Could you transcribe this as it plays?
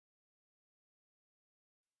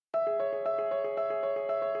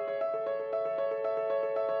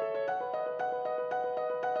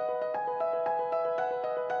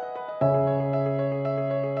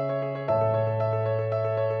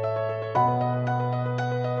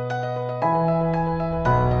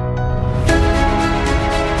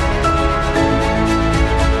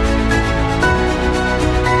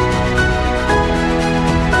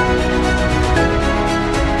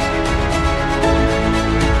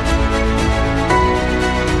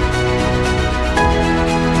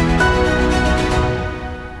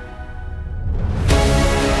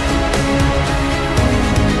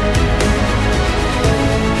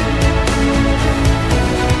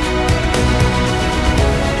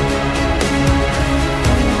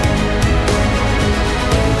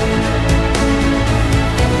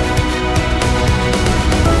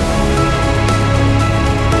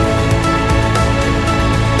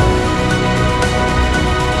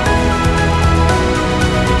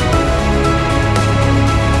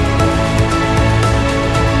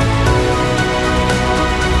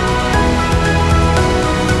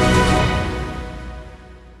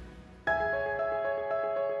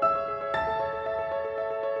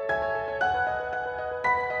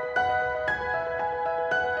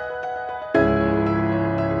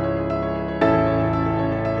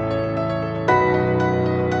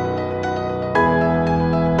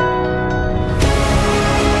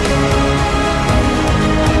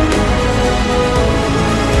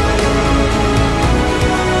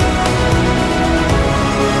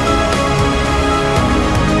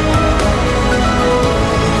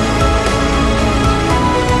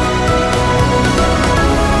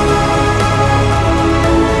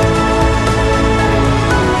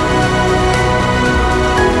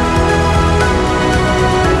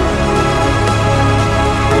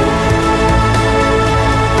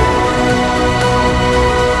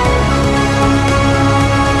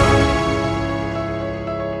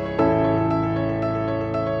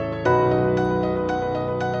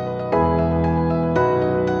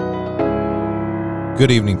Good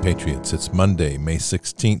evening, Patriots. It's Monday, May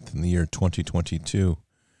 16th in the year 2022,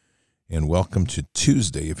 and welcome to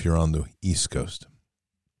Tuesday if you're on the East Coast.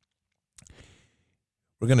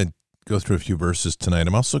 We're going to go through a few verses tonight.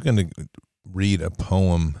 I'm also going to read a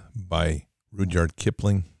poem by Rudyard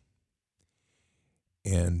Kipling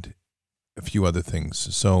and a few other things.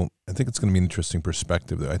 So I think it's going to be an interesting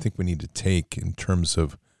perspective that I think we need to take in terms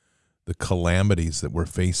of the calamities that we're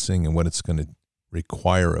facing and what it's going to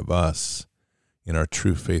require of us in our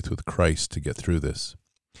true faith with Christ to get through this.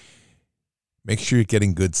 Make sure you're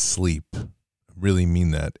getting good sleep. I really mean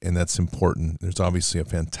that, and that's important. There's obviously a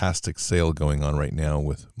fantastic sale going on right now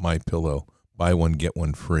with MyPillow. Buy one, get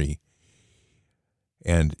one free.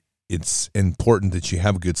 And it's important that you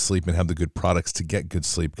have good sleep and have the good products to get good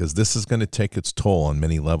sleep, because this is going to take its toll on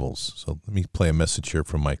many levels. So let me play a message here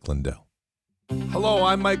from Mike Lindell. Hello,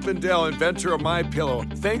 I'm Mike Lindell, inventor of MyPillow.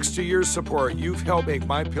 Thanks to your support, you've helped make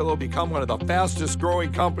MyPillow become one of the fastest growing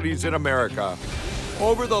companies in America.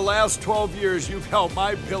 Over the last 12 years, you've helped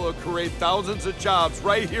MyPillow create thousands of jobs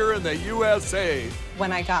right here in the USA.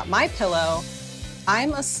 When I got MyPillow,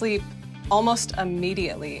 I'm asleep almost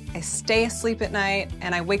immediately. I stay asleep at night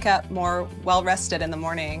and I wake up more well-rested in the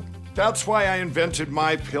morning. That's why I invented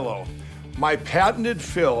MyPillow. My patented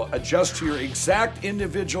fill adjusts to your exact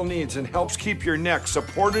individual needs and helps keep your neck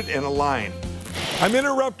supported and aligned. I'm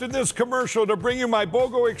interrupting this commercial to bring you my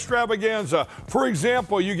BOGO extravaganza. For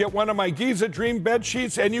example, you get one of my Giza Dream bed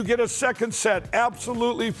sheets and you get a second set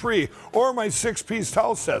absolutely free. Or my 6-piece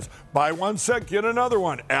towel sets. Buy one set, get another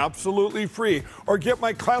one absolutely free. Or get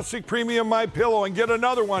my classic premium MyPillow and get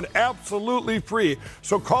another one absolutely free.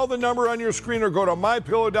 So call the number on your screen or go to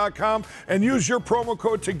MyPillow.com and use your promo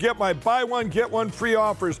code to get my buy one, get one free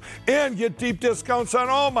offers and get deep discounts on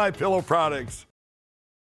all MyPillow products.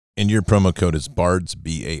 And your promo code is BARDS,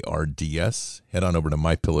 B-A-R-D-S. Head on over to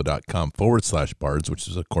mypillow.com/BARDS, which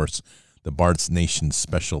is, of course, the Bards Nation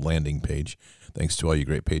special landing page. Thanks to all you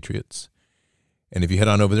great patriots. And if you head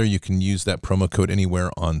on over there, you can use that promo code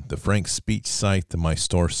anywhere on the Frank Speech site, the My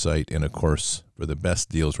Store site, and, of course, for the best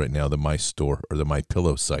deals right now, the My Store or the My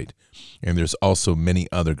Pillow site. And there's also many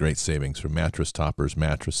other great savings for mattress toppers,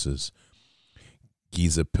 mattresses,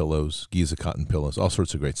 Giza pillows, Giza cotton pillows, all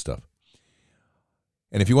sorts of great stuff.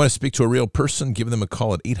 And if you want to speak to a real person, give them a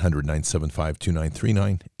call at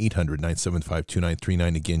 800-975-2939,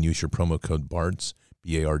 800-975-2939. Again, use your promo code BARDS,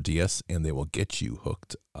 B-A-R-D-S, and they will get you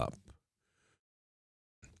hooked up.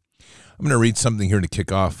 I'm going to read something here to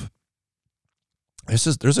kick off.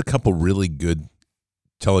 There's a couple really good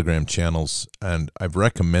Telegram channels, and I've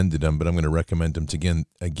recommended them, but I'm going to recommend them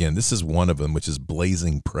again. This is one of them, which is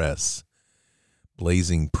Blazing Press.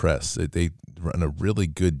 Blazing Press. They run a really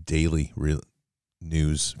good daily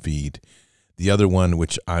news feed. The other one,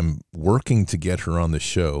 which I'm working to get her on the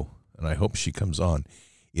show, and I hope she comes on,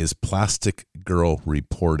 is Plastic Girl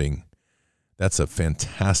Reporting. That's a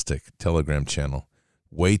fantastic Telegram channel.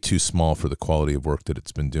 Way too small for the quality of work that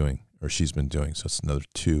it's been doing, or she's been doing, so it's another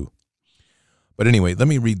two. But anyway, let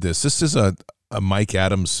me read this. This is a Mike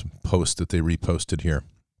Adams post that they reposted here.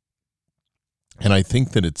 And I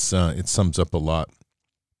think that it sums up a lot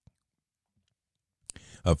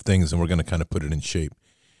of things, and we're going to kind of put it in shape.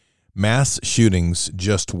 Mass shootings,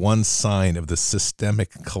 just one sign of the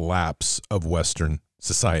systemic collapse of Western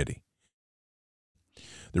society.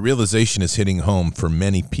 The realization is hitting home for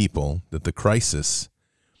many people that the crisis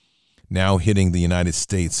now hitting the United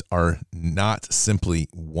States are not simply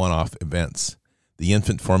one-off events. The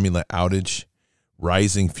infant formula outage,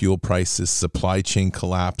 rising fuel prices, supply chain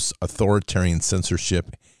collapse, authoritarian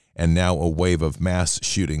censorship, and now a wave of mass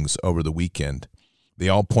shootings over the weekend. They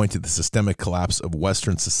all point to the systemic collapse of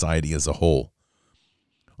Western society as a whole.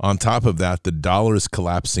 On top of that, the dollar is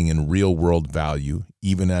collapsing in real-world value,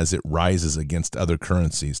 even as it rises against other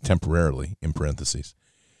currencies, temporarily, in parentheses.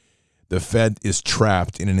 The Fed is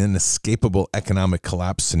trapped in an inescapable economic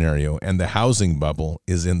collapse scenario, and the housing bubble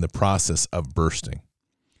is in the process of bursting.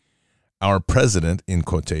 Our president, in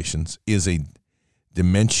quotations, is a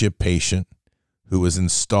dementia patient who was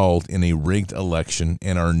installed in a rigged election,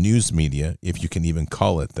 and our news media, if you can even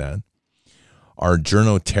call it that, are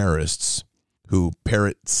journo-terrorists who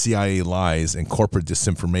parrot CIA lies and corporate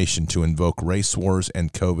disinformation to invoke race wars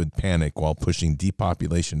and COVID panic while pushing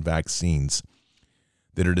depopulation vaccines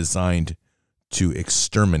that are designed to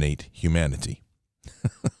exterminate humanity.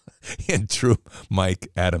 In true Mike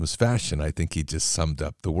Adams fashion, I think he just summed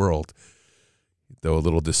up the world. Though a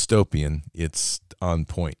little dystopian, it's on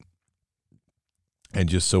point. And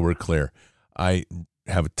just so we're clear, I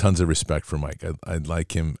have tons of respect for Mike. I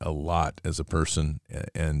like him a lot as a person,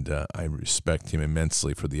 and I respect him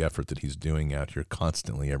immensely for the effort that he's doing out here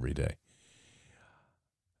constantly every day.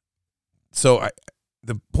 So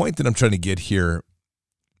the point that I'm trying to get here,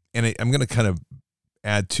 and I'm going to kind of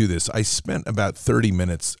add to this, I spent about 30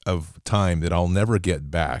 minutes of time that I'll never get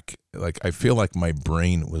back. Like, I feel like my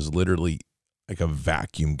brain was literally like a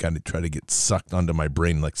vacuum kind of try to get sucked onto my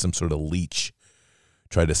brain, like some sort of leech,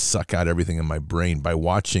 try to suck out everything in my brain by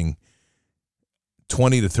watching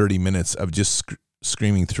 20 to 30 minutes of just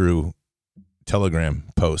screaming through Telegram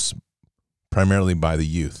posts, primarily by the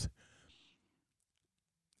youth.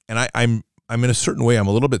 And I'm in a certain way, I'm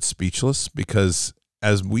a little bit speechless, because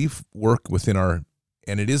as we've worked within our,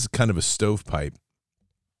 and it is kind of a stovepipe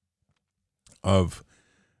of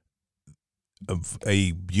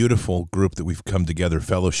a beautiful group that we've come together,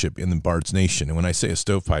 fellowship in the Bard's Nation. And when I say a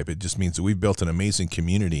stovepipe, it just means that we've built an amazing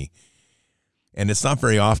community. And it's not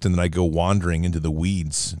very often that I go wandering into the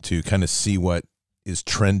weeds to kind of see what is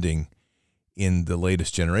trending in the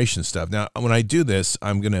latest generation stuff. Now, when I do this,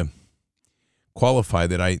 I'm going to qualify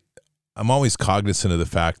that I'm always cognizant of the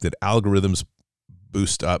fact that algorithms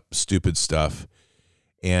boost up stupid stuff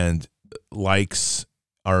and likes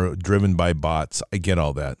are driven by bots. I get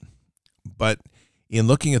all that. But in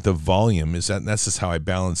looking at the volume, that's just how I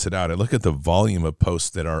balance it out. I look at the volume of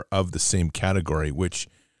posts that are of the same category, which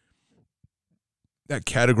that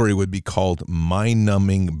category would be called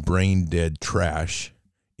mind-numbing, brain-dead trash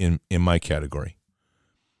in my category.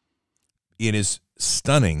 It is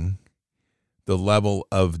stunning the level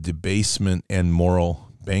of debasement and moral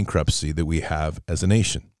bankruptcy that we have as a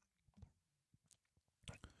nation.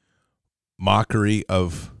 Mockery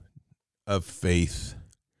of faith,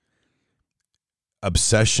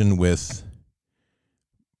 obsession with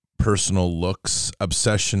personal looks,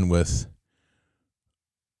 obsession with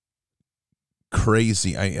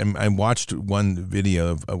crazy. I watched one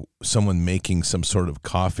video of someone making some sort of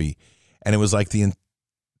coffee, and it was like the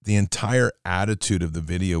entire attitude of the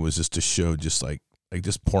video was just to show just like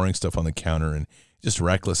just pouring stuff on the counter and just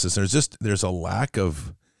recklessness.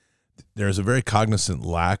 There's a very cognizant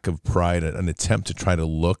lack of pride, an attempt to try to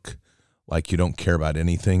look like you don't care about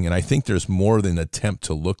anything. And I think there's more than an attempt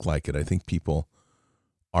to look like it. I think people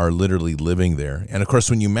are literally living there. And of course,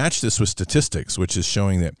 when you match this with statistics, which is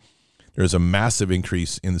showing that there's a massive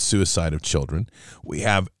increase in the suicide of children, we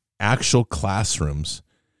have actual classrooms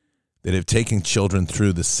that have taken children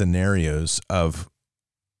through the scenarios of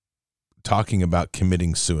talking about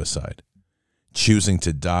committing suicide, choosing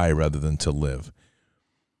to die rather than to live.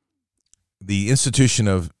 The institution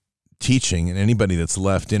of teaching, and anybody that's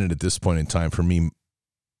left in it at this point in time, for me,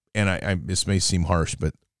 and this may seem harsh,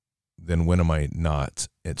 but then when am I not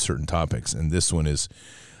at certain topics? And this one is,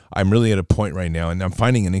 I'm really at a point right now, and I'm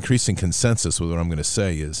finding an increasing consensus with what I'm going to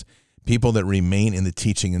say is people that remain in the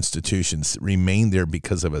teaching institutions remain there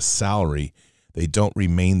because of a salary. They don't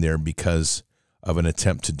remain there because of an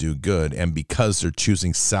attempt to do good. And because they're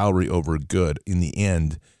choosing salary over good, in the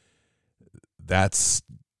end,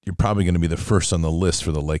 you're probably going to be the first on the list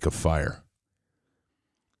for the lake of fire.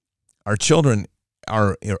 Our children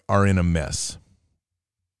are in a mess.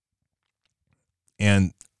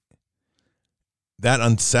 And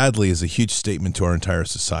that, sadly, is a huge statement to our entire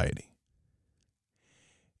society.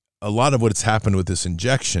 A lot of what's happened with this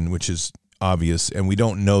injection, which is obvious, and we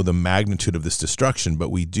don't know the magnitude of this destruction, but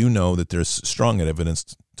we do know that there's strong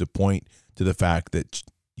evidence to point to the fact that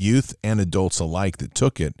youth and adults alike that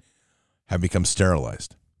took it have become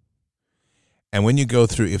sterilized. And when you go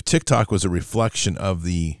through, if TikTok was a reflection of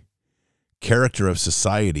the character of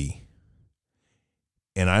society,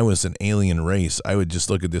 and I was an alien race, I would just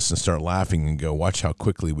look at this and start laughing and go, watch how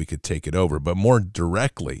quickly we could take it over. But more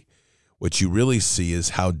directly, what you really see is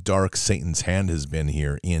how dark Satan's hand has been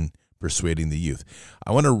here in persuading the youth.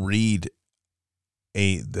 I want to read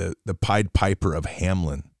the Pied Piper of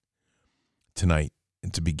Hamelin tonight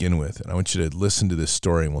and to begin with. And I want you to listen to this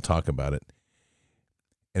story and we'll talk about it.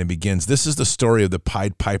 And it begins, this is the story of the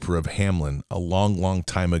Pied Piper of Hamelin. A long, long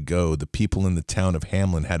time ago, the people in the town of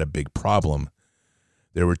Hamelin had a big problem.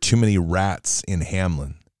 There were too many rats in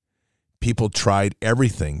Hamelin. People tried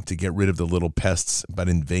everything to get rid of the little pests, but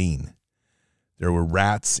in vain. There were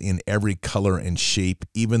rats in every color and shape.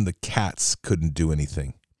 Even the cats couldn't do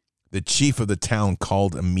anything. The chief of the town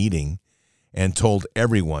called a meeting and told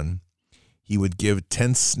everyone he would give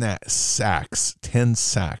 10 sacks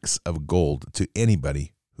of gold to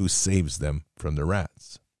anybody who saves them from the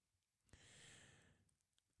rats.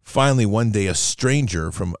 Finally, one day, a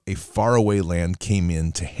stranger from a faraway land came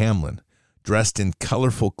in to Hamelin. Dressed in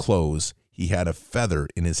colorful clothes, he had a feather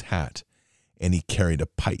in his hat, and he carried a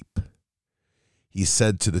pipe. He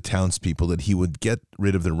said to the townspeople that he would get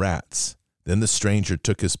rid of the rats. Then the stranger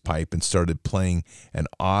took his pipe and started playing an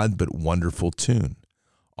odd but wonderful tune.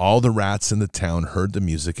 All the rats in the town heard the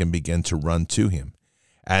music and began to run to him.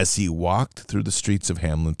 As he walked through the streets of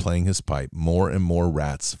Hamelin playing his pipe, more and more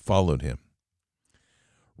rats followed him.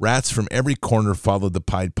 Rats from every corner followed the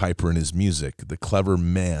Pied Piper and his music. The clever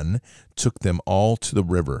men took them all to the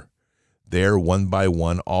river. There, one by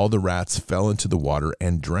one, all the rats fell into the water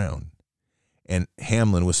and drowned, and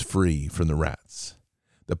Hamelin was free from the rats.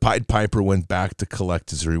 The Pied Piper went back to collect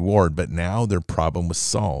his reward, but now their problem was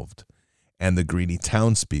solved, and the greedy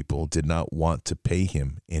townspeople did not want to pay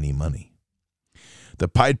him any money. The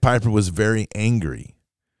Pied Piper was very angry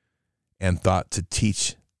and thought to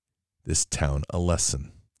teach this town a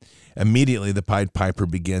lesson. Immediately, the Pied Piper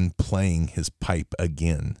began playing his pipe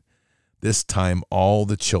again. This time, all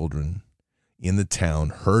the children in the town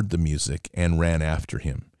heard the music and ran after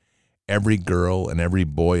him. Every girl and every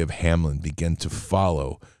boy of Hamelin began to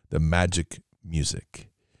follow the magic music.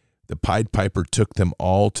 The Pied Piper took them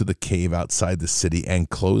all to the cave outside the city and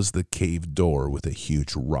closed the cave door with a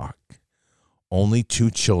huge rock. Only 2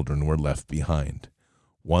 children were left behind.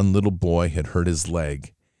 One little boy had hurt his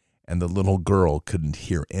leg, and the little girl couldn't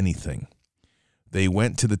hear anything. They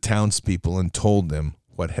went to the townspeople and told them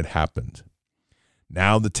what had happened.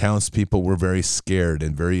 Now the townspeople were very scared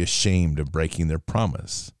and very ashamed of breaking their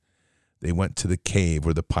promise. They went to the cave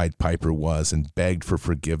where the Pied Piper was and begged for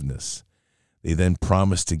forgiveness. They then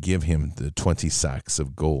promised to give him the 20 sacks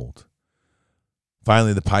of gold.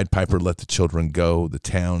 Finally, the Pied Piper let the children go. The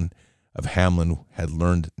town of Hamelin had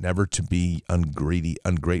learned never to be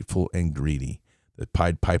ungrateful and greedy. The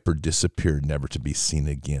Pied Piper disappeared, never to be seen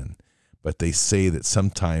again. But they say that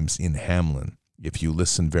sometimes in Hamelin, if you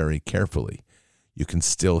listen very carefully, you can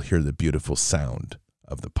still hear the beautiful sound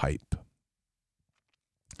of the pipe.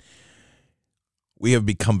 We have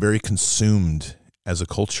become very consumed as a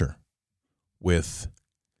culture with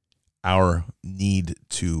our need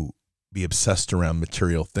to be obsessed around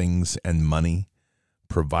material things and money,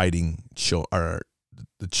 providing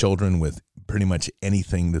the children with pretty much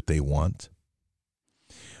anything that they want.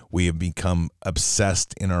 We have become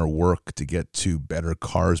obsessed in our work to get to better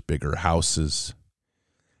cars, bigger houses.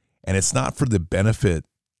 And it's not for the benefit,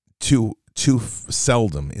 too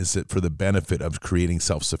seldom is it for the benefit of creating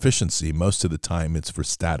self-sufficiency. Most of the time it's for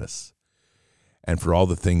status and for all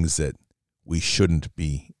the things that we shouldn't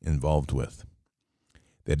be involved with,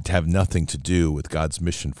 that have nothing to do with God's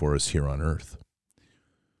mission for us here on earth.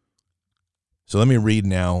 So let me read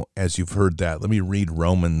now, as you've heard that, let me read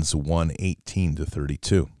Romans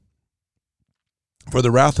 1:18-32. For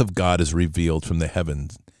the wrath of God is revealed from the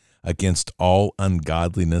heavens against all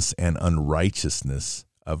ungodliness and unrighteousness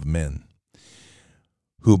of men,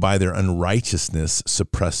 who by their unrighteousness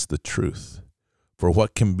suppress the truth. For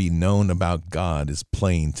what can be known about God is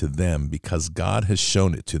plain to them, because God has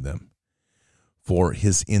shown it to them. For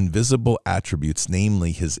his invisible attributes,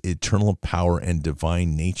 namely his eternal power and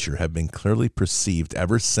divine nature, have been clearly perceived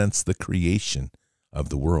ever since the creation of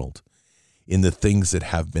the world, in the things that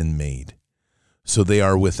have been made. So they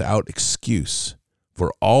are without excuse.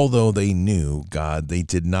 For although they knew God, they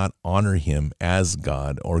did not honor him as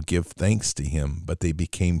God or give thanks to him, but they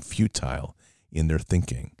became futile in their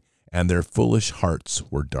thinking, and their foolish hearts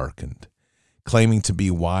were darkened. Claiming to be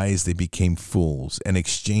wise, they became fools and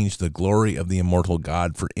exchanged the glory of the immortal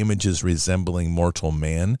God for images resembling mortal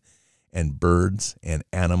man and birds and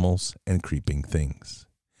animals and creeping things.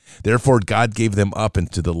 Therefore God gave them up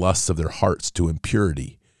into the lusts of their hearts to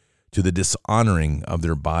impurity, to the dishonoring of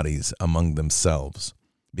their bodies among themselves,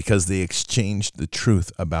 because they exchanged the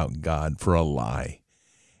truth about God for a lie,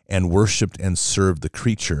 and worshipped and served the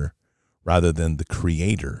creature rather than the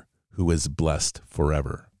Creator, who is blessed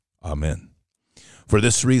forever. Amen. For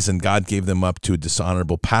this reason, God gave them up to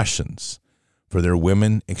dishonorable passions, for their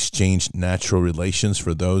women exchanged natural relations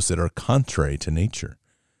for those that are contrary to nature.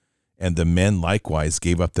 And the men likewise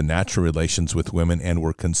gave up the natural relations with women and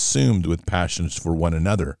were consumed with passions for one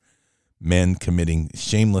another, men committing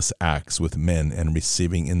shameless acts with men and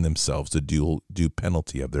receiving in themselves the due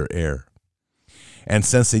penalty of their error. And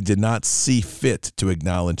since they did not see fit to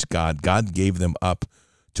acknowledge God, God gave them up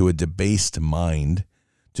to a debased mind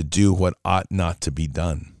to do what ought not to be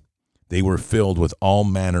done. They were filled with all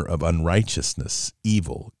manner of unrighteousness,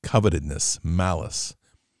 evil, covetousness, malice.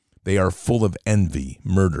 They are full of envy,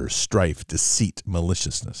 murder, strife, deceit,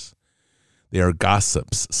 maliciousness. They are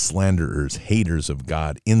gossips, slanderers, haters of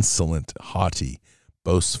God, insolent, haughty,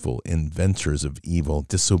 boastful, inventors of evil,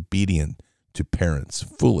 disobedient to parents,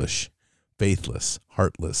 foolish, faithless,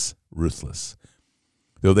 heartless, ruthless.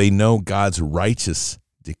 Though they know God's righteous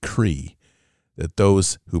decree that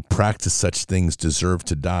those who practice such things deserve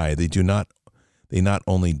to die, they not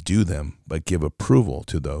only do them, but give approval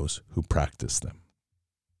to those who practice them.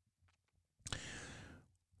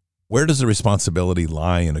 Where does the responsibility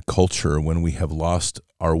lie in a culture when we have lost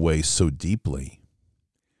our way so deeply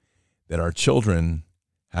that our children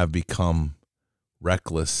have become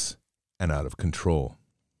reckless and out of control?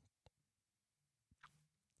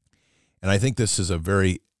 And I think this is a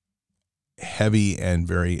very heavy and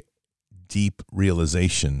very deep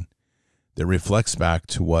realization that reflects back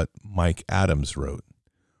to what Mike Adams wrote,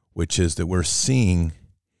 which is that we're seeing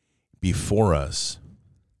before us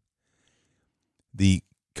the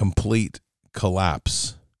complete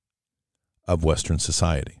collapse of Western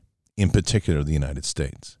society, in particular the United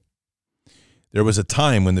States. There was a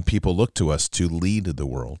time when the people looked to us to lead the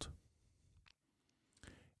world.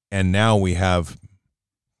 And now we have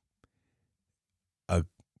a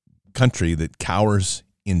country that cowers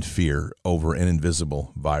in fear over an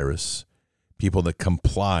invisible virus, people that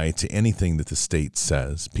comply to anything that the state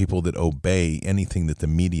says, people that obey anything that the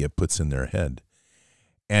media puts in their head.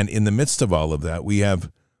 And in the midst of all of that, we have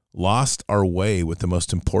lost our way with the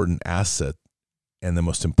most important asset and the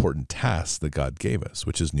most important task that God gave us,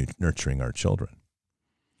 which is nurturing our children.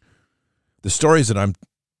 The stories that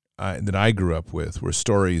I grew up with were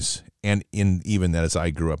stories, and even as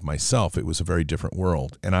I grew up myself, it was a very different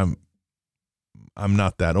world. And I'm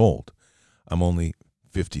not that old. I'm only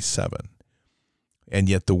 57. And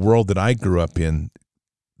yet the world that I grew up in,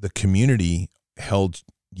 the community held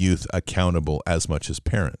youth accountable as much as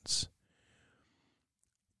parents.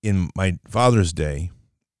 In my father's day,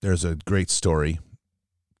 there's a great story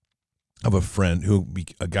of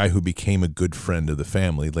a guy who became a good friend of the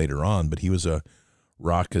family later on, but he was a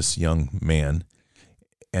raucous young man.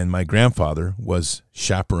 And my grandfather was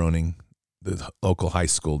chaperoning the local high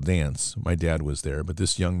school dance. My dad was there, but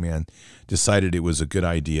this young man decided it was a good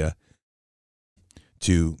idea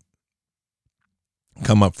to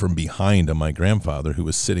come up from behind on my grandfather, who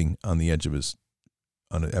was sitting on the edge of his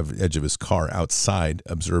car outside,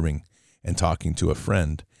 observing and talking to a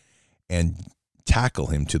friend, and tackle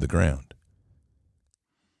him to the ground.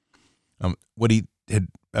 What he had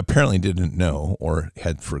apparently didn't know or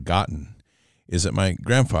had forgotten is that my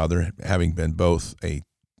grandfather, having been both a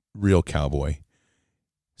real cowboy,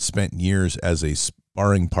 spent years as a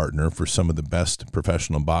sparring partner for some of the best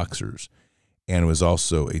professional boxers, and was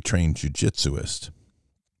also a trained jiu-jitsuist,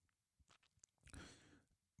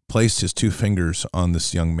 placed his 2 fingers on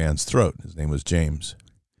this young man's throat. His name was James,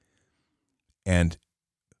 and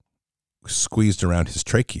squeezed around his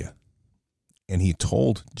trachea. And he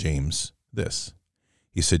told James this.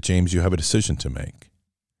 He said, "James, you have a decision to make,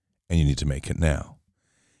 and you need to make it now.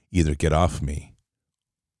 Either get off me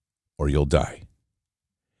or you'll die."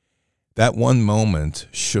 That one moment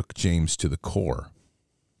shook James to the core.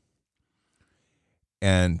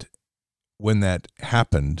 And when that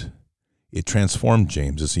happened, it transformed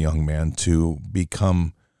James as a young man to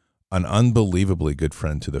become an unbelievably good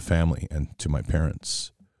friend to the family and to my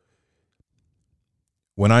parents.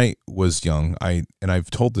 When I was young,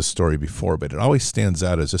 I've told this story before, but it always stands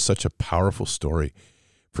out as just such a powerful story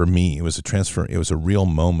for me. It was a real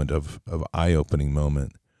moment of eye-opening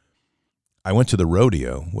moment. I went to the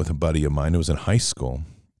rodeo with a buddy of mine who was in high school,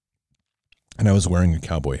 and I was wearing a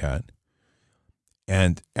cowboy hat.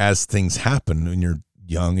 And as things happen when you're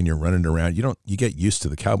young and you're running around, you get used to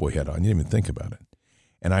the cowboy hat on. You didn't even think about it.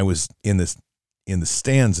 And I was in the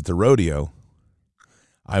stands at the rodeo.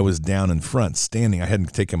 I was down in front standing. I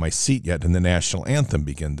hadn't taken my seat yet, and the national anthem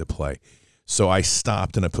began to play. So I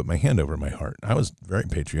stopped and I put my hand over my heart. I was very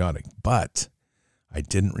patriotic, but I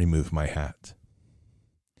didn't remove my hat.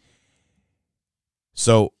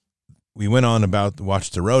 So we went on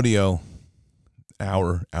watched the rodeo,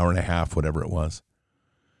 hour and a half, whatever it was.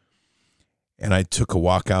 And I took a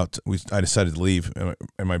walk out. I decided to leave, and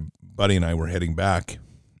my buddy and I were heading back.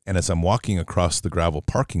 And as I'm walking across the gravel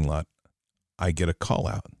parking lot, I get a call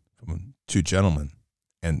out from 2 gentlemen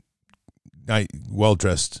and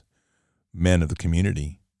well-dressed men of the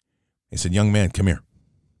community. He said, "Young man, come here."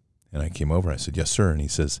 And I came over. I said, "Yes, sir." And he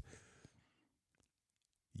says,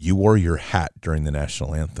 "You wore your hat during the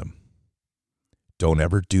national anthem. Don't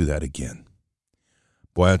ever do that again."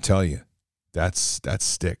 Boy, I'll tell you, that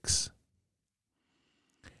sticks.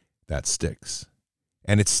 That sticks.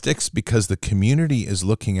 And it sticks because the community is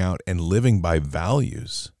looking out and living by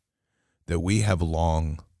values that we have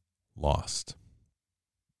long lost.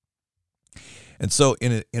 And so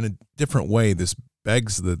in a different way, this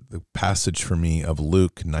begs the passage for me of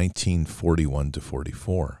Luke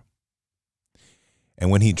 19:41-44. "And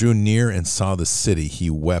when he drew near and saw the city, he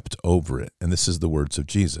wept over it." And this is the words of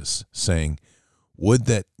Jesus, saying, "Would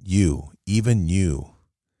that you, even you,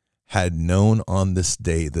 had known on this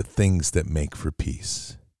day the things that make for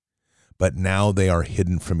peace. But now they are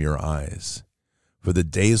hidden from your eyes. For the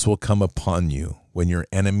days will come upon you when your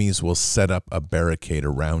enemies will set up a barricade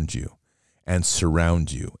around you and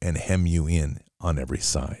surround you and hem you in on every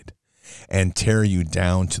side and tear you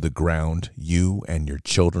down to the ground, you and your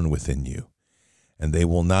children within you. And they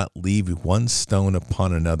will not leave one stone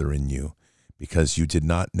upon another in you, because you did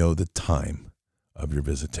not know the time of your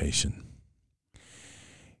visitation.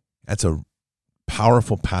 That's a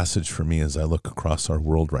powerful passage for me as I look across our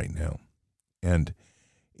world right now. And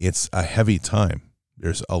it's a heavy time.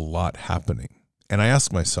 There's a lot happening. And I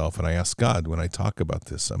ask myself, and I ask God when I talk about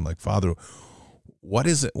this, I'm like, Father, what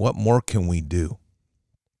is it? What more can we do?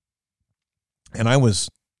 And I was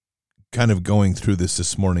kind of going through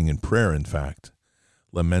this morning in prayer, in fact,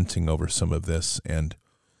 lamenting over some of this and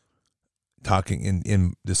talking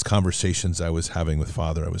in this conversations I was having with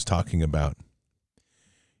Father. I was talking about,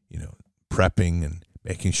 prepping and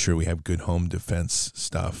making sure we have good home defense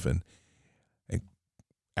stuff and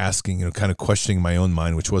asking, kind of questioning my own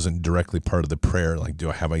mind, which wasn't directly part of the prayer. Like,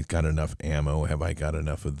 have I got enough ammo? Have I got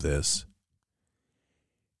enough of this?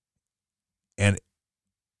 And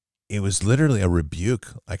it was literally a rebuke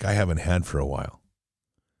like I haven't had for a while.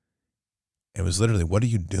 It was literally, what are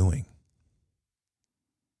you doing?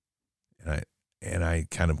 And I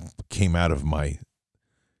kind of came out of my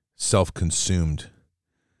self-consumed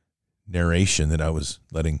narration that I was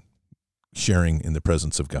sharing in the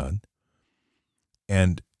presence of God.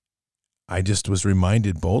 And I just was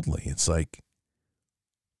reminded boldly, it's like,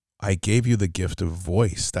 I gave you the gift of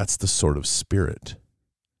voice. That's the sort of spirit.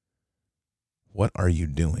 What are you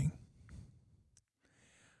doing?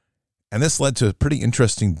 And this led to a pretty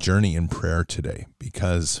interesting journey in prayer today,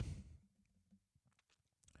 because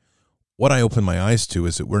what I opened my eyes to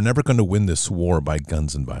is that we're never going to win this war by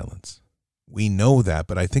guns and violence. We know that,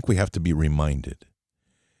 but I think we have to be reminded.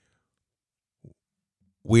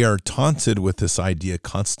 We are taunted with this idea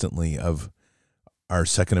constantly of our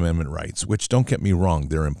Second Amendment rights, which, don't get me wrong,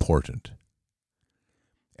 they're important.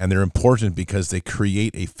 And they're important because they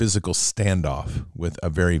create a physical standoff with a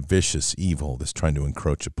very vicious evil that's trying to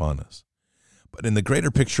encroach upon us. But in the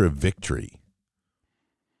greater picture of victory,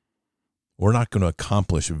 we're not going to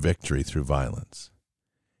accomplish victory through violence.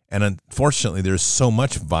 And unfortunately, there's so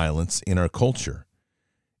much violence in our culture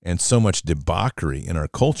and so much debauchery in our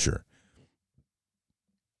culture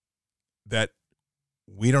that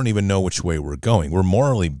we don't even know which way we're going. We're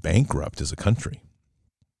morally bankrupt as a country.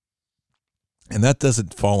 And that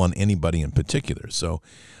doesn't fall on anybody in particular. So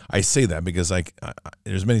I say that because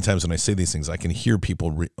there's many times when I say these things, I can hear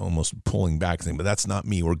people almost pulling back, saying, but that's not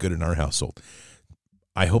me. We're good in our household.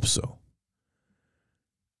 I hope so.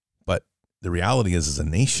 But the reality is, as a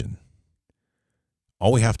nation,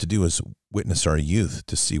 all we have to do is witness our youth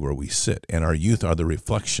to see where we sit. And our youth are the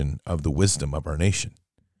reflection of the wisdom of our nation.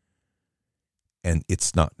 And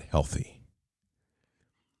it's not healthy.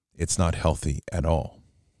 It's not healthy at all.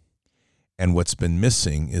 And what's been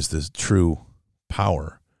missing is the true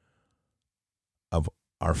power of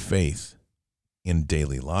our faith in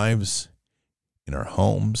daily lives, in our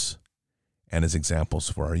homes, and as examples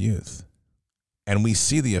for our youth. And we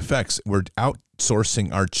see the effects. We're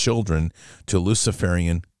outsourcing our children to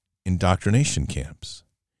Luciferian indoctrination camps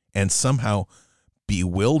and somehow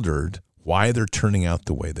bewildered why they're turning out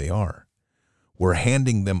the way they are. We're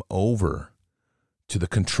handing them over to the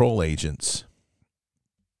control agents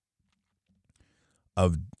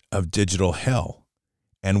of digital hell,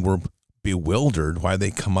 and we're bewildered why they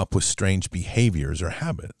come up with strange behaviors or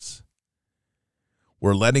habits.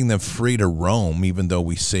 We're letting them free to roam, even though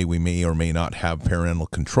we say we may or may not have parental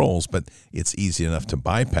controls, but it's easy enough to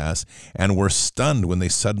bypass, and we're stunned when they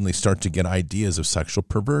suddenly start to get ideas of sexual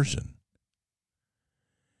perversion.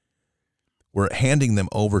 We're handing them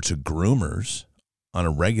over to groomers on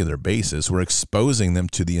a regular basis. We're exposing them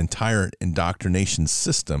to the entire indoctrination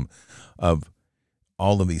system of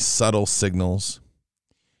all of these subtle signals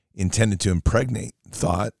intended to impregnate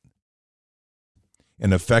thought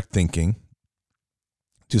and affect thinking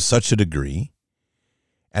to such a degree.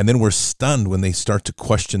 And then we're stunned when they start to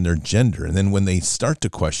question their gender. And then when they start to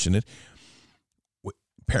question it,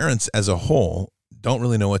 parents as a whole don't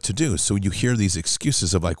really know what to do. So you hear these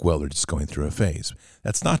excuses of like, well, they're just going through a phase.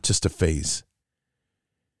 That's not just a phase.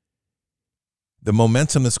 The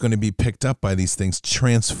momentum that's going to be picked up by these things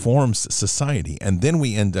transforms society. And then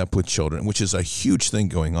we end up with children, which is a huge thing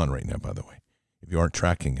going on right now, by the way, if you aren't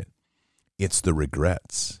tracking it. It's the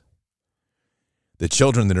regrets. The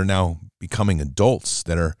children that are now becoming adults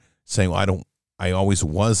that are saying, well, I always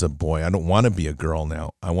was a boy. I don't want to be a girl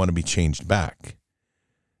now. I want to be changed back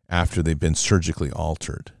after they've been surgically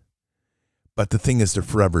altered. But the thing is, they're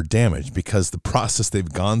forever damaged because the process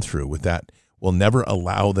they've gone through with that, will never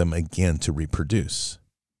allow them again to reproduce.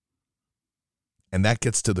 And that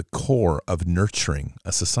gets to the core of nurturing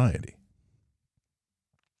a society.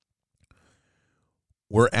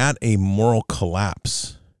 We're at a moral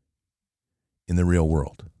collapse in the real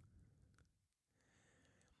world.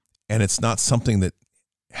 And it's not something that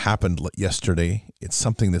happened yesterday. It's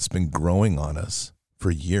something that's been growing on us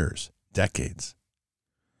for years, decades.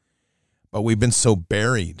 But we've been so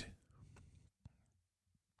buried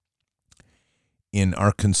in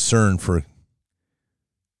our concern for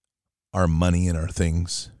our money and our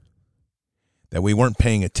things that we weren't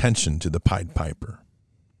paying attention to the Pied Piper.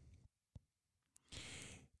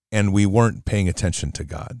 And we weren't paying attention to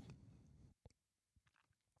God.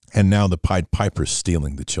 And now the Pied Piper's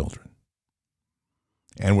stealing the children.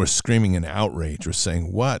 And we're screaming in outrage. We're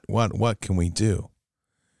saying, what can we do?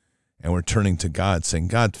 And we're turning to God saying,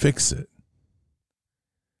 God, fix it.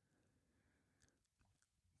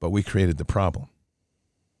 But we created the problem.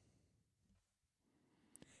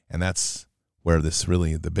 And that's where this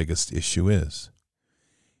really the biggest issue is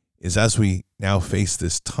as we now face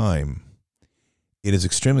this time, it is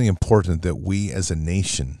extremely important that we as a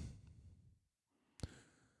nation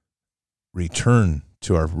return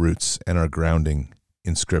to our roots and our grounding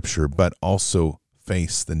in Scripture, but also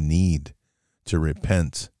face the need to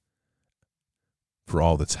repent for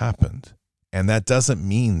all that's happened. And that doesn't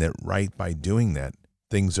mean that right by doing that,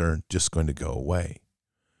 things are just going to go away.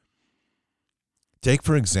 Take,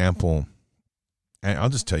 for example, and I'll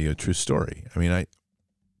just tell you a true story. I mean,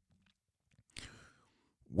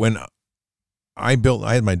 when I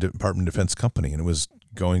had my Department of Defense company, and it was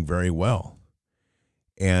going very well.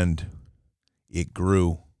 And it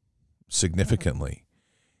grew significantly.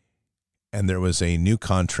 And there was a new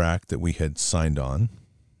contract that we had signed on,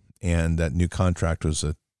 and that new contract was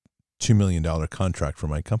a $2 million contract for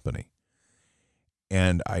my company.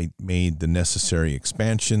 And I made the necessary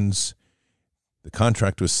expansions. The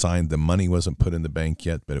contract was signed. The money wasn't put in the bank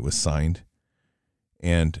yet, but it was signed.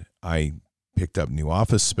 And I picked up new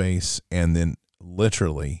office space, and then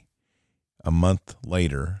literally a month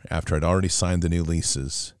later, after I'd already signed the new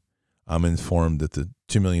leases, I'm informed that the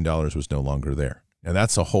 $2 million was no longer there. And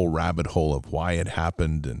that's a whole rabbit hole of why it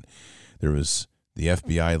happened. And there was the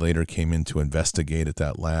FBI later came in to investigate at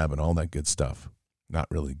that lab and all that good stuff. Not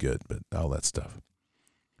really good, but all that stuff.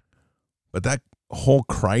 But that whole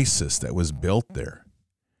crisis that was built there,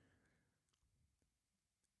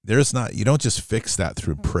 you don't just fix that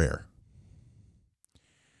through prayer.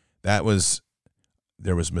 There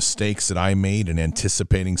was mistakes that I made in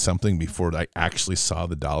anticipating something before I actually saw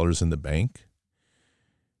the dollars in the bank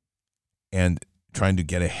and trying to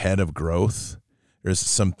get ahead of growth. There's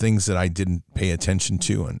some things that I didn't pay attention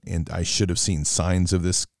to, and I should have seen signs of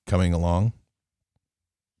this coming along.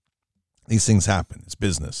 These things happen. It's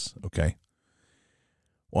business, okay?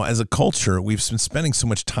 Well, as a culture, we've been spending so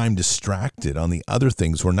much time distracted on the other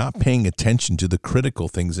things. We're not paying attention to the critical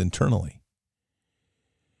things internally.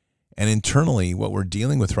 And internally, what we're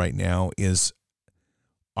dealing with right now is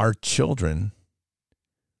our children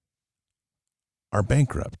are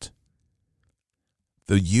bankrupt.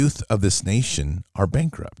 The youth of this nation are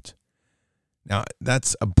bankrupt. Now,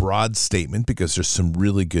 that's a broad statement because there's some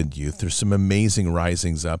really good youth. There's some amazing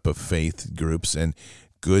risings up of faith groups and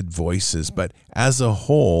good voices. But as a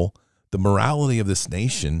whole, the morality of this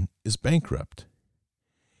nation is bankrupt.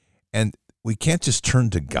 And we can't just turn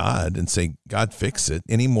to God and say, God, fix it,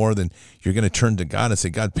 any more than you're going to turn to God and say,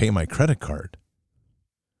 God, pay my credit card.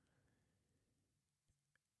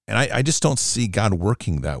 And I just don't see God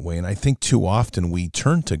working that way. And I think too often we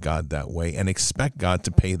turn to God that way and expect God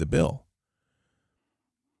to pay the bill.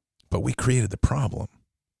 But we created the problem.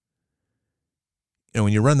 You know,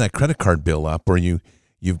 when you run that credit card bill up, or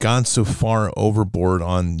you've gone so far overboard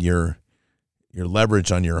on your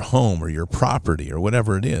leverage on your home or your property or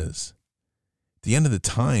whatever it is, at the end of the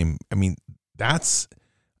time, I mean, that's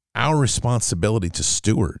our responsibility to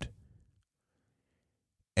steward.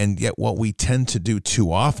 And yet what we tend to do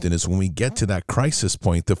too often is when we get to that crisis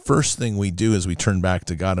point, the first thing we do is we turn back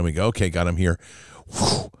to God and we go, okay, God, I'm here.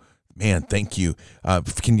 Whew, man, thank you.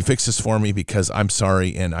 Can you fix this for me? Because I'm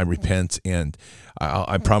sorry and I repent and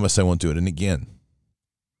I promise I won't do it. And again,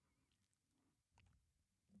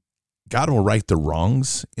 God will right the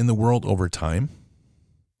wrongs in the world over time.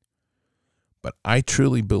 But I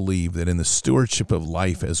truly believe that in the stewardship of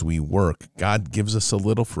life as we work, God gives us a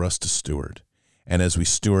little for us to steward. And as we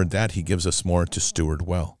steward that, he gives us more to steward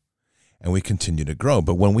well. And we continue to grow.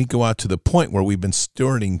 But when we go out to the point where we've been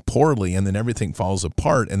stewarding poorly and then everything falls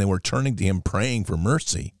apart and then we're turning to him praying for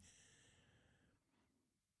mercy,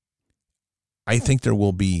 I think there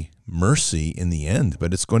will be mercy in the end,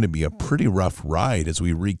 but it's going to be a pretty rough ride as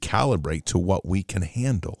we recalibrate to what we can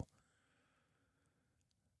handle.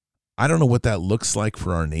 I don't know what that looks like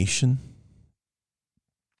for our nation,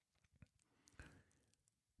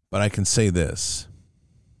 but I can say this,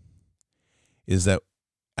 is that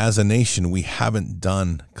as a nation, we haven't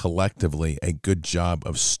done collectively a good job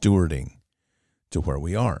of stewarding to where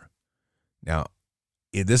we are. Now,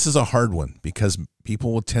 this is a hard one because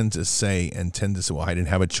people will tend to say, well, I didn't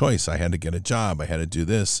have a choice. I had to get a job. I had to do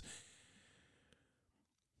this.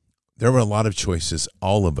 There were a lot of choices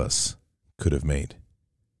all of us could have made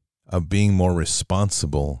of being more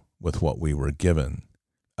responsible with what we were given,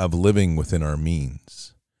 of living within our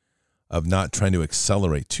means, of not trying to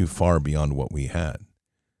accelerate too far beyond what we had,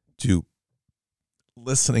 to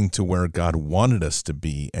listening to where God wanted us to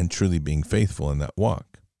be and truly being faithful in that walk.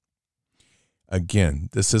 Again,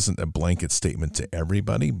 this isn't a blanket statement to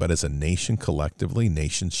everybody, but as a nation collectively,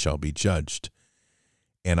 nations shall be judged.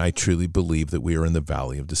 And I truly believe that we are in the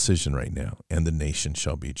valley of decision right now, and the nation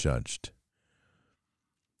shall be judged.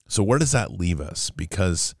 So where does that leave us?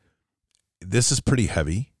 Because this is pretty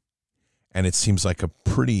heavy, and it seems like a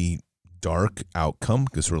pretty dark outcome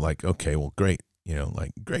because we're like, okay, well, great.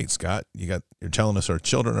 Great, Scott, you're telling us our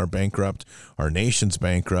children are bankrupt, our nation's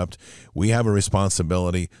bankrupt, we have a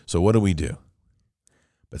responsibility, so what do?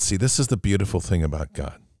 But see, this is the beautiful thing about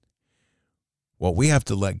God. What we have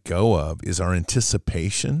to let go of is our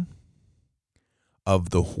anticipation of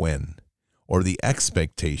the when, or the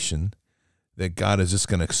expectation that God is just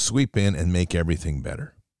going to sweep in and make everything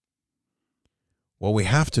better. What we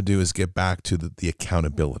have to do is get back to the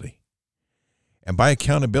accountability. And by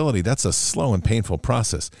accountability, that's a slow and painful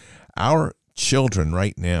process. Our children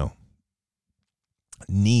right now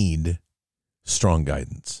need strong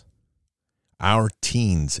guidance. Our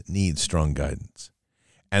teens need strong guidance.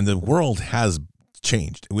 And the world has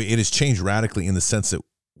changed. It has changed radically in the sense that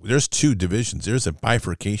there's two divisions. There's a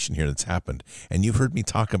bifurcation here that's happened. And you've heard me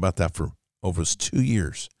talk about that for over 2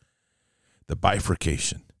 years, the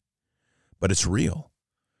bifurcation. But it's real.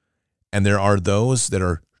 And there are those that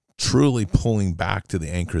are truly pulling back to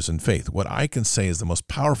the anchors in faith. What I can say is the most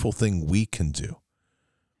powerful thing we can do,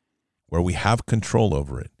 where we have control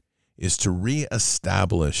over it, is to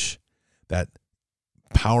reestablish that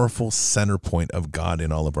powerful center point of God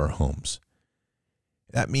in all of our homes.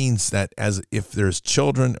 That means that if there's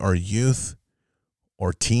children or youth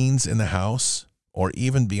or teens in the house, or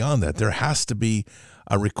even beyond that, there has to be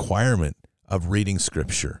a requirement of reading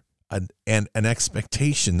Scripture. And an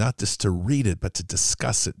expectation, not just to read it, but to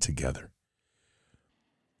discuss it together.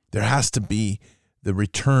 There has to be the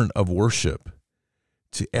return of worship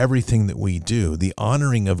to everything that we do, the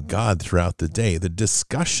honoring of God throughout the day, the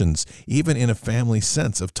discussions, even in a family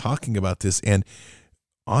sense, of talking about this and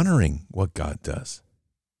honoring what God does.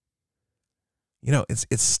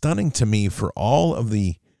 It's stunning to me for all of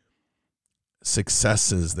the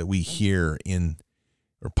successes that we hear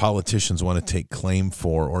or politicians want to take claim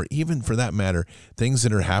for, or even for that matter, things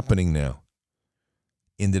that are happening now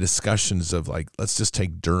in the discussions of, like, let's just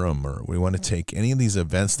take Durham, or we want to take any of these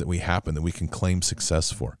events that we happen that we can claim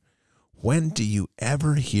success for. When do you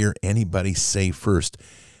ever hear anybody say first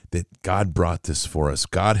that God brought this for us?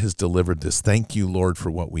 God has delivered this. Thank you, Lord,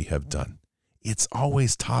 for what we have done. It's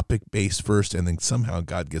always topic-based first, and then somehow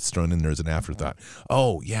God gets thrown in there as an afterthought.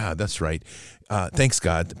 Oh, yeah, that's right. Thanks,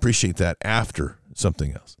 God. Appreciate that, after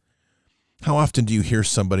something else. How often do you hear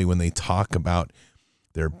somebody when they talk about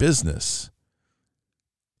their business?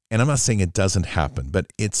 And I'm not saying it doesn't happen, but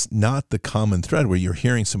it's not the common thread where you're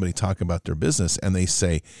hearing somebody talk about their business and they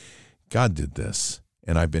say, God did this,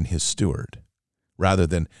 and I've been his steward. Rather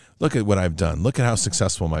than, look at what I've done. Look at how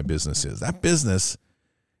successful my business is. That business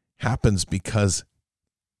happens because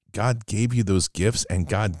God gave you those gifts and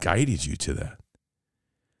God guided you to that.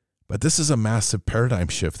 But this is a massive paradigm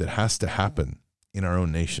shift that has to happen in our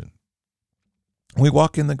own nation. We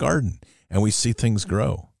walk in the garden and we see things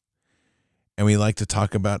grow. And we like to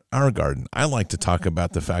talk about our garden. I like to talk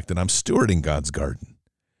about the fact that I'm stewarding God's garden.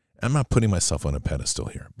 I'm not putting myself on a pedestal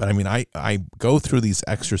here. But I go through these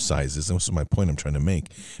exercises, and this is my point I'm trying to make,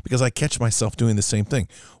 because I catch myself doing the same thing.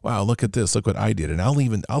 Wow, look at this. Look what I did. And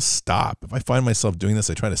I'll stop. If I find myself doing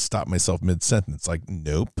this, I try to stop myself mid-sentence. Like,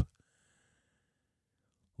 nope.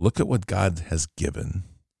 Look at what God has given.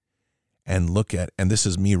 And this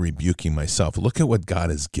is me rebuking myself. Look at what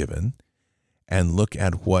God has given, and look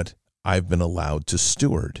at what I've been allowed to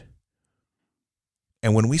steward.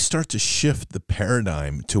 And when we start to shift the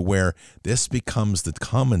paradigm to where this becomes the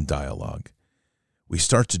common dialogue, we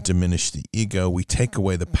start to diminish the ego. We take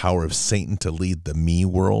away the power of Satan to lead the me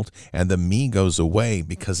world, and the me goes away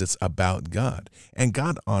because it's about God. And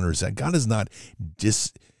God honors that. God is not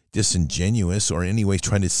disingenuous or in any way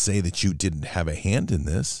trying to say that you didn't have a hand in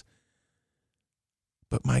this.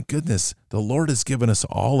 But my goodness, the Lord has given us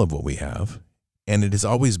all of what we have, and it has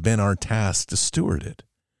always been our task to steward it.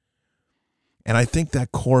 And I think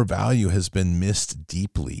that core value has been missed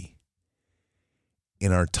deeply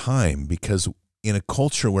in our time, because in a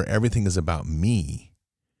culture where everything is about me,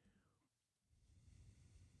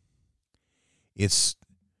 it's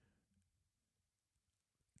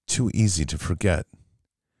too easy to forget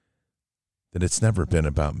that it's never been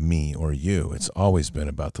about me or you. It's always been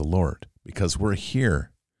about the Lord, because we're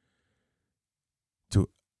here to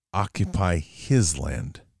occupy His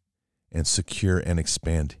land and secure and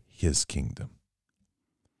expand His kingdom.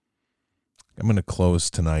 I'm going to close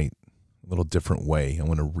tonight a little different way. I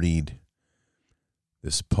want to read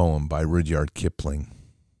this poem by Rudyard Kipling,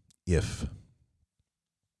 If.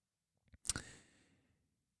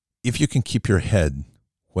 If you can keep your head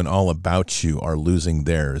when all about you are losing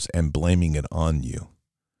theirs and blaming it on you.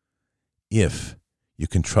 If you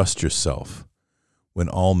can trust yourself when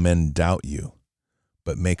all men doubt you,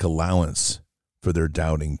 but make allowance for their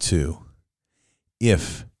doubting too.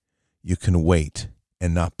 If you can wait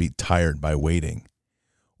and not be tired by waiting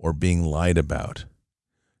or being lied about.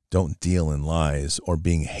 Don't deal in lies or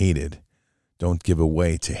being hated. Don't give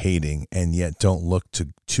away to hating, and yet don't look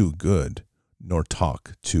too good nor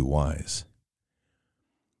talk too wise.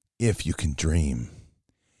 If you can dream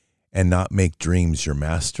and not make dreams your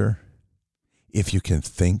master, if you can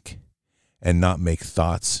think and not make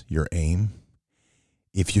thoughts your aim,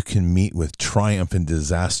 if you can meet with triumph and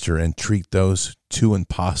disaster and treat those two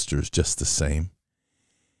impostors just the same,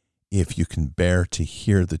 if you can bear to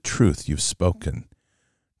hear the truth you've spoken,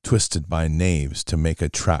 twisted by knaves to make a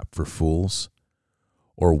trap for fools,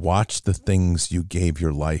 or watch the things you gave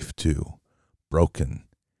your life to, broken,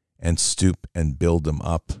 and stoop and build them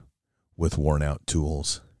up with worn-out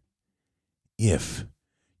tools. If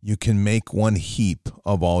you can make one heap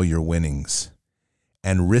of all your winnings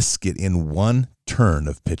and risk it in one turn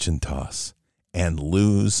of pitch and toss, and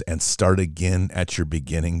lose and start again at your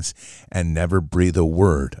beginnings and never breathe a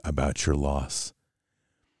word about your loss.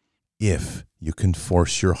 If you can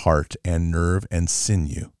force your heart and nerve and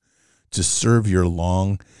sinew to serve your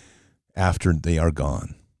long after they are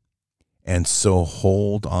gone, and so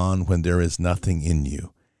hold on when there is nothing in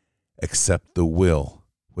you except the will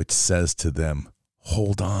which says to them,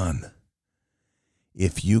 hold on.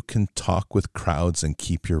 If you can talk with crowds and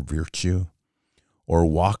keep your virtue, or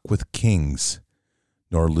walk with kings,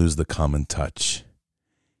 nor lose the common touch.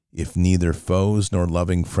 If neither foes nor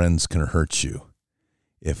loving friends can hurt you,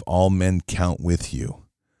 if all men count with you,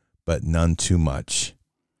 but none too much,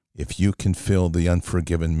 if you can fill the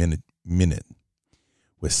unforgiven minute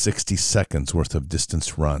with 60 seconds worth of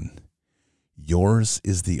distance run, yours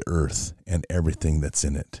is the earth and everything that's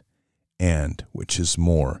in it, and, which is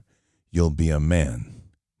more, you'll be a man,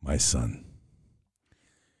 my son.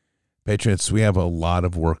 Patriots, we have a lot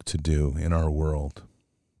of work to do in our world.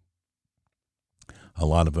 A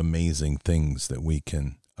lot of amazing things that we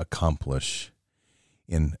can accomplish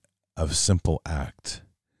in a simple act,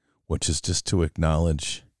 which is just to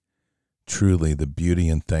acknowledge truly the beauty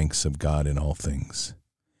and thanks of God in all things.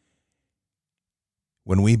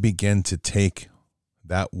 When we begin to take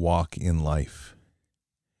that walk in life,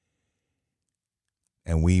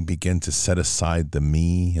 and we begin to set aside the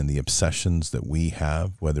me and the obsessions that we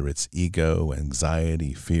have, whether it's ego,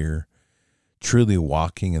 anxiety, fear, truly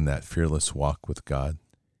walking in that fearless walk with God,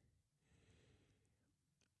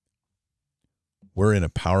 we're in a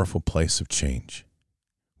powerful place of change.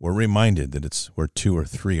 We're reminded that it's where 2 or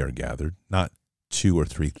 3 are gathered, not 2 or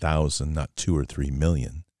 3,000, not 2 or 3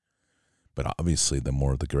 million, but obviously the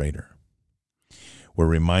more the greater. We're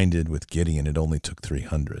reminded with Gideon it only took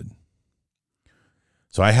 300.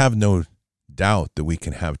 So I have no doubt that we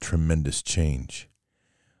can have tremendous change.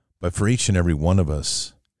 But for each and every one of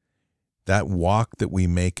us, that walk that we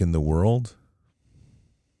make in the world,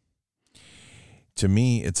 to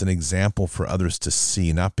me, it's an example for others to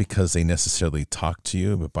see, not because they necessarily talk to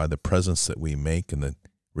you, but by the presence that we make and the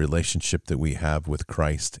relationship that we have with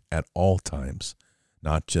Christ at all times,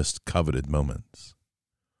 not just coveted moments.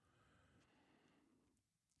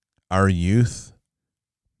 Our youth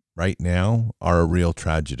right now are a real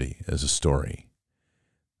tragedy as a story.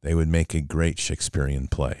 They would make a great Shakespearean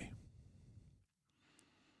play.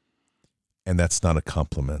 And that's not a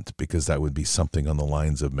compliment, because that would be something on the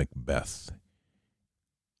lines of Macbeth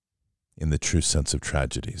in the true sense of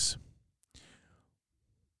tragedies.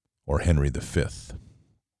 or Henry V.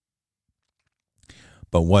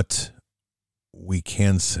 But what we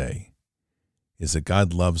can say is that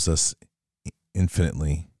God loves us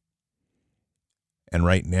infinitely. And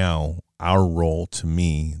right now, our role, to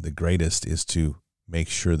me, the greatest, is to make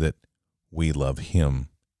sure that we love him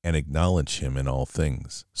and acknowledge him in all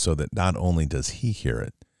things, so that not only does he hear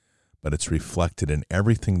it, but it's reflected in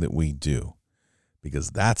everything that we do,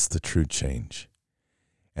 because that's the true change.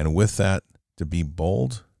 And with that, to be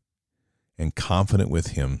bold and confident with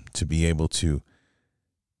him, to be able to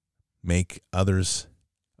make others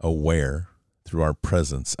aware through our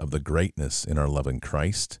presence of the greatness in our love in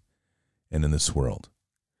Christ and in this world.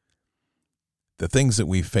 The things that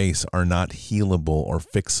we face are not healable or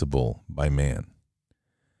fixable by man.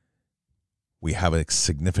 We have a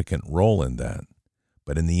significant role in that,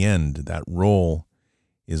 but in the end, that role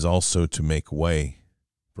is also to make way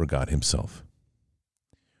for God himself.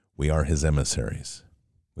 We are his emissaries.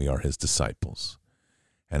 We are his disciples.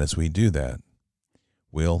 And as we do that,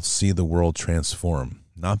 we'll see the world transform,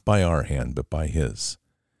 not by our hand, but by his.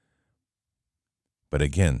 But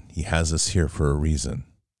again, he has us here for a reason,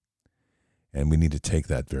 and we need to take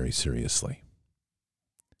that very seriously.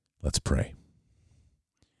 Let's pray.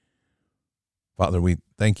 Father, we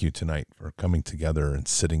thank you tonight for coming together and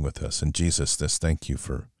sitting with us. And Jesus, just thank you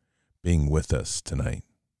for being with us tonight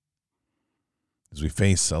as we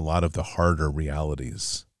face a lot of the harder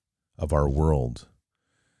realities of our world,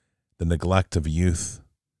 the neglect of youth,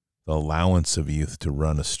 the allowance of youth to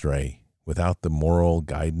run astray without the moral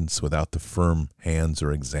guidance, without the firm hands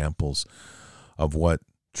or examples of what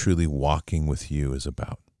truly walking with you is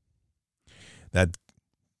about. That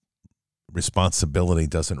responsibility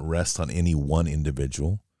doesn't rest on any one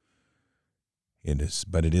individual.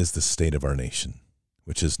 But it is the state of our nation,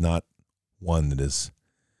 which is not one that is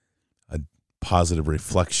a positive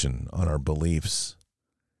reflection on our beliefs,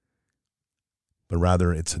 but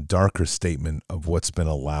rather it's a darker statement of what's been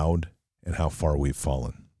allowed and how far we've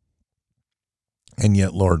fallen. And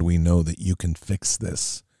yet, Lord, we know that you can fix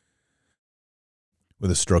this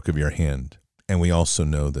with a stroke of your hand. And we also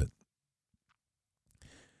know that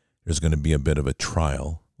there's going to be a bit of a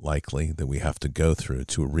trial, likely, that we have to go through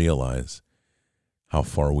to realize how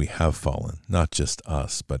far we have fallen, not just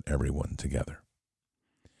us, but everyone together.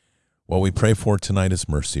 What we pray for tonight is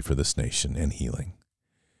mercy for this nation and healing.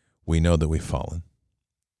 We know that we've fallen.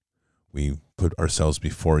 We put ourselves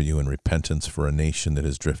before you in repentance for a nation that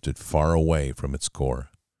has drifted far away from its core.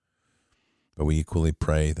 But we equally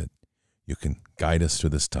pray that you can guide us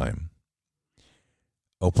through this time.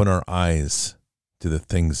 Open our eyes to the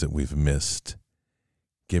things that we've missed.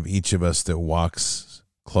 Give each of us that walks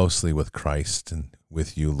closely with Christ and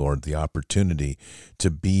with you, Lord, the opportunity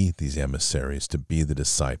to be these emissaries, to be the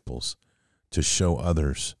disciples, to show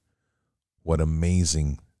others what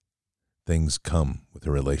amazing things come with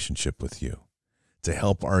a relationship with you, to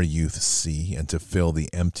help our youth see and to fill the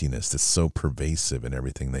emptiness that's so pervasive in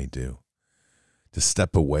everything they do, to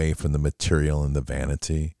step away from the material and the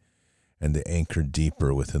vanity and to anchor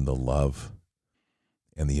deeper within the love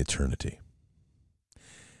and the eternity.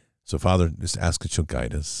 So, Father, just ask that you'll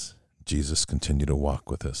guide us. Jesus, continue to walk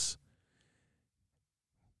with us.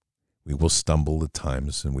 We will stumble at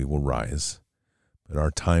times and we will rise, but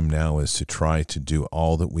our time now is to try to do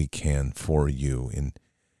all that we can for you in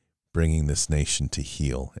bringing this nation to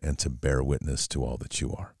heal and to bear witness to all that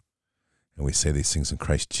you are. And we say these things in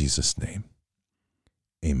Christ Jesus' name.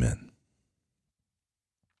 Amen.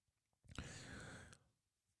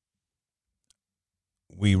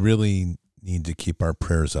 We really need to keep our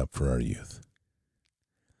prayers up for our youth.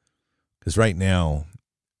 Because right now,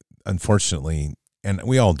 unfortunately, and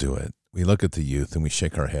we all do it, we look at the youth and we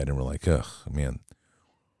shake our head and we're like, ugh, man,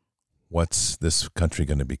 what's this country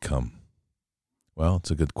going to become? Well,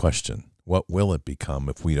 it's a good question. What will it become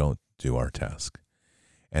if we don't do our task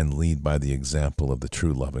and lead by the example of the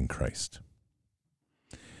true love in Christ?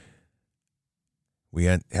 We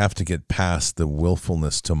have to get past the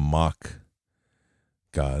willfulness to mock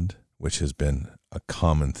God, which has been a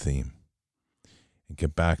common theme, and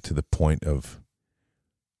get back to the point of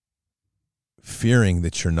fearing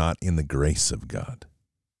that you're not in the grace of God.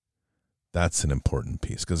 That's an important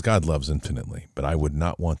piece, because God loves infinitely, but I would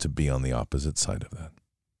not want to be on the opposite side of that.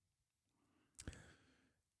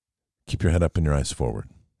 Keep your head up and your eyes forward.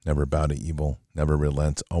 Never bow to evil, never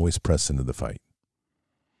relent, always press into the fight.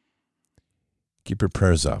 Keep your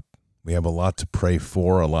prayers up. We have a lot to pray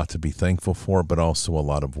for, a lot to be thankful for, but also a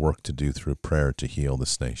lot of work to do through prayer to heal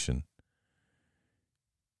this nation.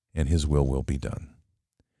 And his will be done.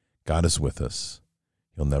 God is with us.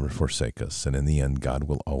 He'll never forsake us. And in the end, God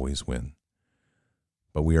will always win.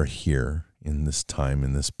 But we are here in this time,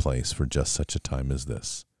 in this place, for just such a time as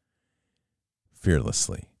this.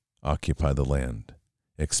 Fearlessly occupy the land,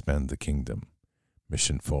 expand the kingdom,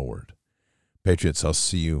 mission forward. Patriots, I'll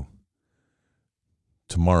see you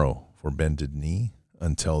tomorrow for Bended Knee.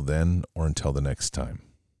 Until then, or until the next time.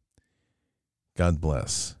 God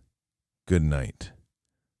bless. Good night.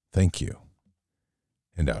 Thank you.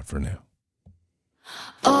 And out for now.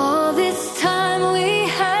 All this time we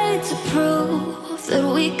had to prove that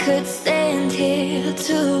we could stand here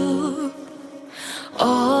too.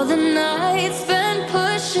 All the nights been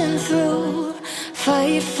pushing through,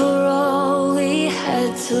 fight for all we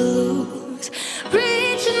had to lose.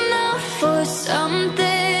 Reaching out for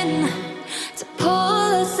something to pull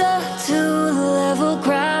us up to level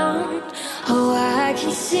ground. Oh, I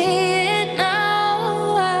can see it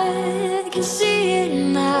now, I can see it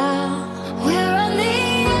now. We're on the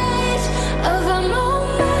edge of a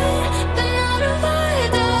moment, been out of our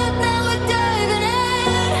depth, now we're diving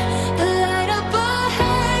in. The light up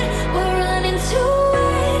ahead, we're running to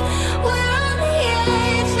it. We're on the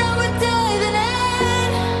edge, now we're diving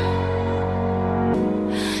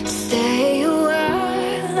in. Stay a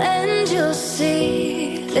while and you'll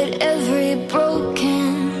see that every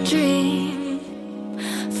broken dream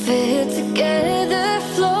fit together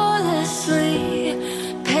flawlessly,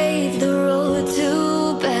 pave the road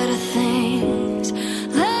to better things.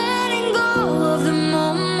 Letting go of the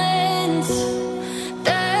moments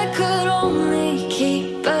that could only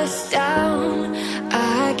keep us down.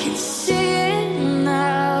 I can see it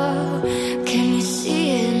now, can you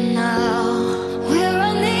see it now? We're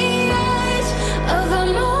on the edge of a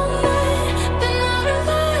moment, been out of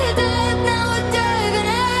our depth, now we're diving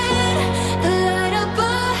in. The light up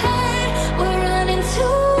ahead, we're running to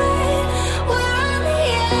it. We're on the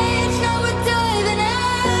edge, now we're diving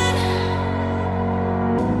in.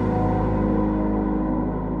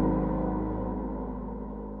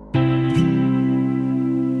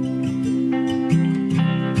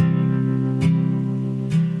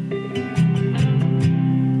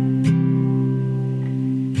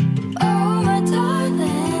 Oh, my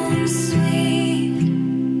darling, sweet.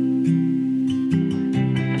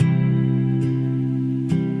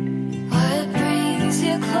 What brings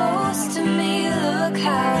you close to me? Look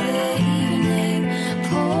how